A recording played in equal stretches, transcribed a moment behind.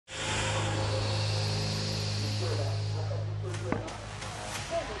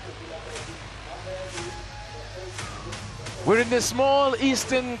We're in the small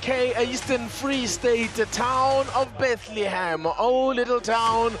Eastern Free State town of Bethlehem. Oh, little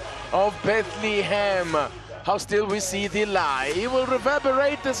town of Bethlehem. How still we see the lie. It will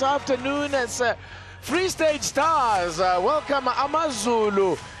reverberate this afternoon as Free State Stars welcome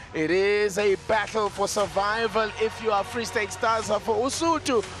AmaZulu. It is a battle for survival if you are Free State Stars for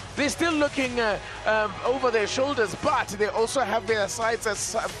Usutu. They're still looking over their shoulders, but they also have their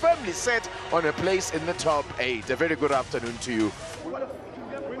sights firmly set on a place in the top 8. A very good afternoon to you.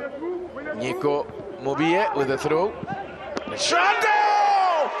 Nico Mobie with a throw. Shando!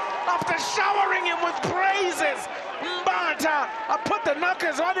 After showering him with praises, Mbata put the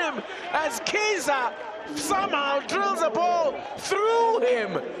knockers on him as Kiza somehow drills a ball through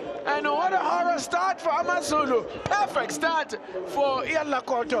him. And what a horror start for AmaZulu. Perfect start for Ian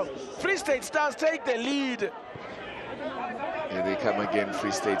Lakoto. Free State Stars take the lead. Here they come again,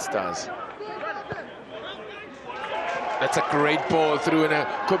 Free State Stars. That's a great ball through, and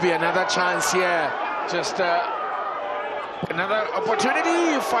could be another chance here. Just another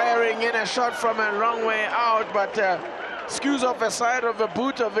opportunity, firing in a shot from a long way out, but skews off the side of the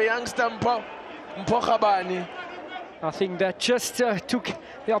boot of the youngster Mpokhabani. I think that just took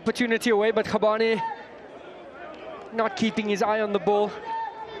the opportunity away, but Khabane not keeping his eye on the ball.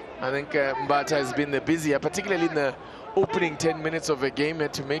 I think Mbata has been the busier, particularly in the opening 10 minutes of the game,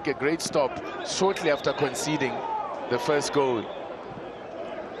 had to make a great stop shortly after conceding the first goal.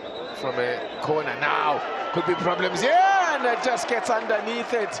 From a corner now, could be problems here, and it just gets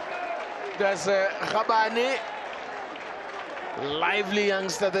underneath it. There's Khabane, lively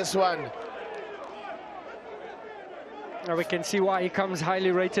youngster this one. Now we can see why he comes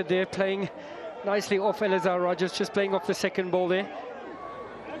highly rated there, playing nicely off Elazar Rogers, just playing off the second ball there.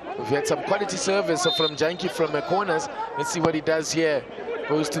 We've had some quality service from Janki from the corners. Let's see what he does here.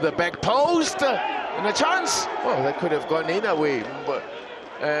 Goes to the back post, and a chance. Oh, that could have gone in a way. But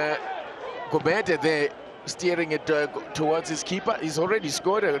Gomete there, steering it towards his keeper. He's already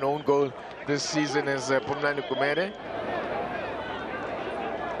scored an own goal this season as Pumlani Gomete.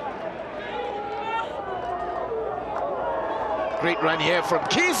 Great run here from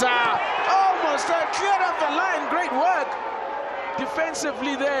Kiza. Almost cleared off the line. Great work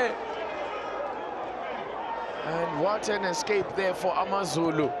defensively there. And what an escape there for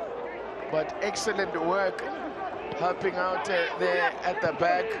AmaZulu. But excellent work helping out there at the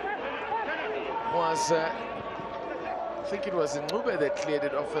back. Was, I think it was Ncube that cleared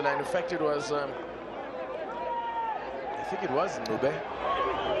it off the line. In fact, it was, I think it was Ncube.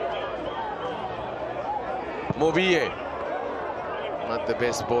 Mobie. Not the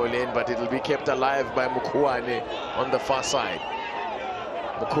best ball in, but it'll be kept alive by Mukuane on the far side.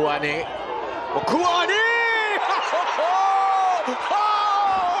 Mukuane! Oh!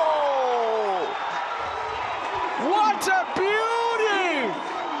 What a beauty!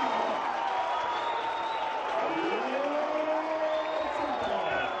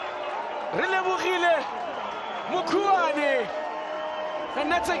 Relebogile Mukuane! And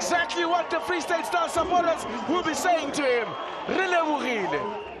that's exactly what the Free State Star supporters will be saying to him. Relebogile.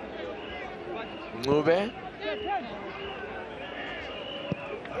 Ncube.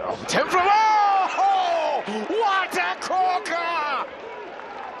 Oh, what a corker!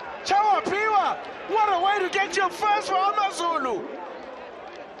 Chawapiwa, what a way to get your first for AmaZulu.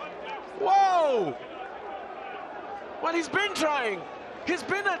 Whoa! Well, he's been trying. He's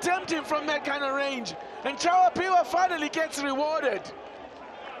been attempting from that kind of range. And Chawapiwa finally gets rewarded.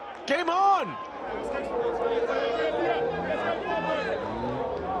 Game on!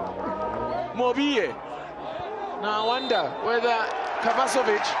 Mobie. Now I wonder whether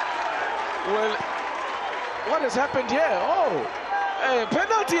Kavasovic will... What has happened here? Oh, a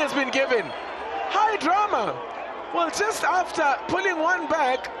penalty has been given. High drama. Well, just after pulling one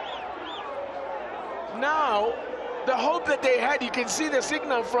back, now the hope that they had, you can see the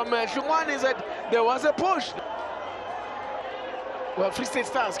signal from Shungwan is that there was a push. Well, Free State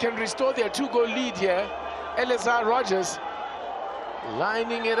Stars can restore their 2-goal lead here. Elazar Rogers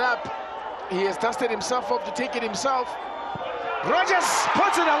lining it up. He has dusted himself up to take it himself. Rogers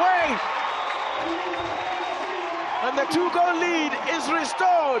puts it away. And the 2-goal lead is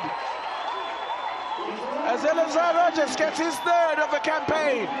restored as Elazar Rogers gets his 3rd of the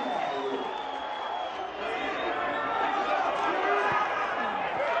campaign.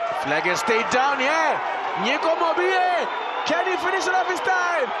 Flag has stayed down here. Nico Mobie. Can he finish it off his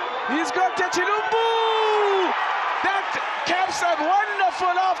time? He's got to Chilumbu. That caps a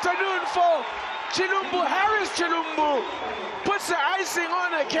wonderful afternoon for Chilumbu. Harris Chilumbu puts the icing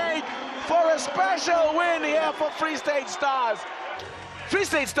on a cake for a special win here for Free State Stars. Free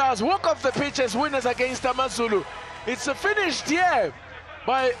State Stars walk off the pitch as winners against AmaZulu. It's a finished year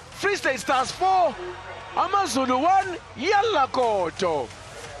by Free State Stars 4, AmaZulu 1, Yalla Koto.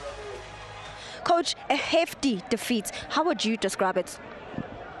 Coach, a hefty defeat. How would you describe it?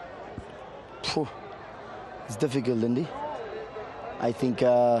 It's difficult, Lindy. I think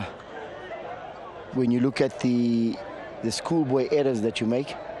when you look at the schoolboy errors that you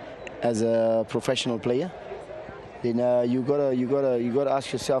make as a professional player, then you gotta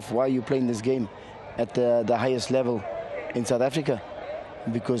ask yourself why you're playing this game at the highest level in South Africa.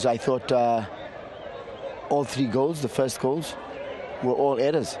 Because I thought all 3 goals, the first goals, were all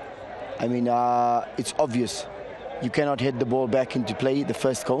errors. I mean, it's obvious. You cannot head the ball back into play, the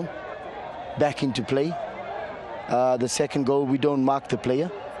first goal, back into play. The second goal, we don't mark the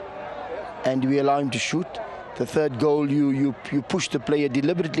player, and we allow him to shoot. The third goal, you push the player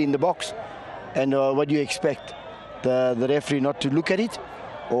deliberately in the box. And what do you expect? The referee not to look at it?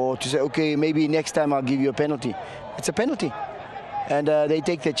 Or to say, okay, maybe next time I'll give you a penalty. It's a penalty. And they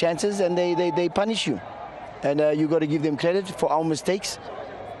take their chances and they punish you. And you got to give them credit for our mistakes.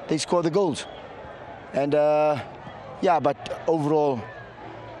 They score the goals. And yeah, but overall,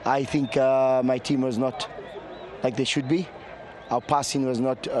 I think my team was not like they should be. Our passing was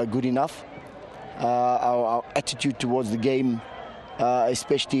not good enough. Our attitude towards the game,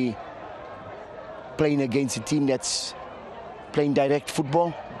 especially playing against a team that's playing direct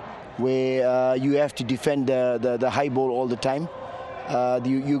football, where you have to defend the high ball all the time.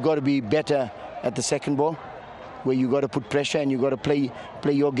 You got to be better at the second ball, where you got to put pressure and you got to play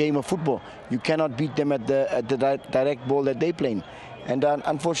your game of football. You cannot beat them at the direct ball that they playing. And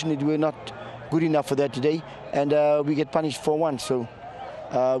unfortunately, we're not good enough for that today, and we get punished 4-1. So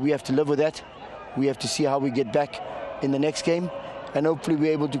we have to live with that. We have to see how we get back in the next game, and hopefully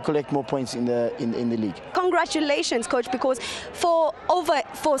we're able to collect more points in the league. Congratulations, Coach, because for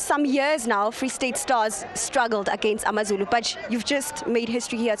some years now, Free State Stars struggled against AmaZulu, but you've just made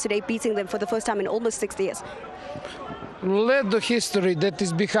history here today, beating them for the first time in almost 6 years. Let the history that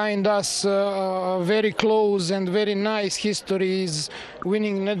is behind us, very close and very nice history, is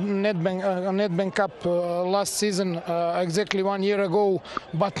winning Nedbank Cup last season, exactly 1 year ago,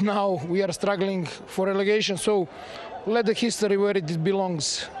 but now we are struggling for relegation. So let the history where it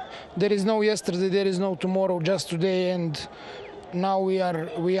belongs. There is no yesterday, there is no tomorrow, just today, and now we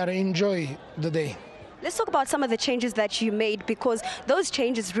are enjoy the day. Let's talk about some of the changes that you made, because those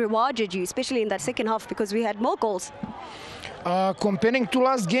changes rewarded you, especially in that second half, because we had more goals. Comparing to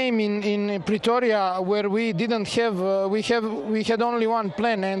last game in Pretoria, where we didn't have, we had only one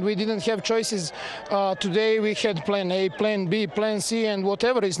plan and we didn't have choices. Today we had plan A, plan B, plan C, and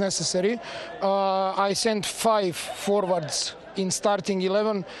whatever is necessary. I sent 5 forwards in starting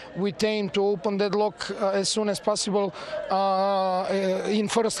 11. We aim to open that lock as soon as possible in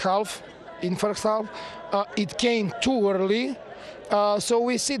first half. It came too early. So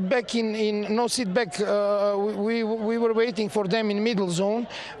we sit back we were waiting for them in middle zone.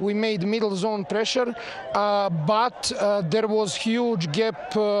 We made middle zone pressure, but there was huge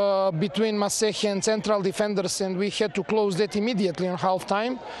gap between Masehe and central defenders, and we had to close that immediately on half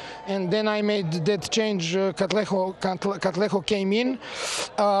time. And then I made that change. Katleho came in.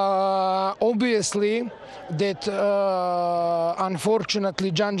 Obviously, that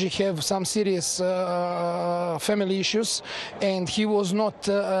unfortunately Janji have some serious family issues, and he was not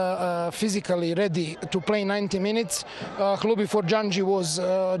physically ready to play 90 minutes. Hlubi for Janji was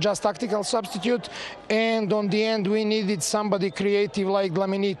just tactical substitute, and on the end we needed somebody creative like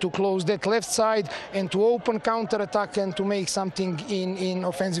Dlamini to close that left side and to open counter attack and to make something in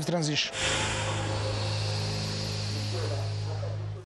offensive transition.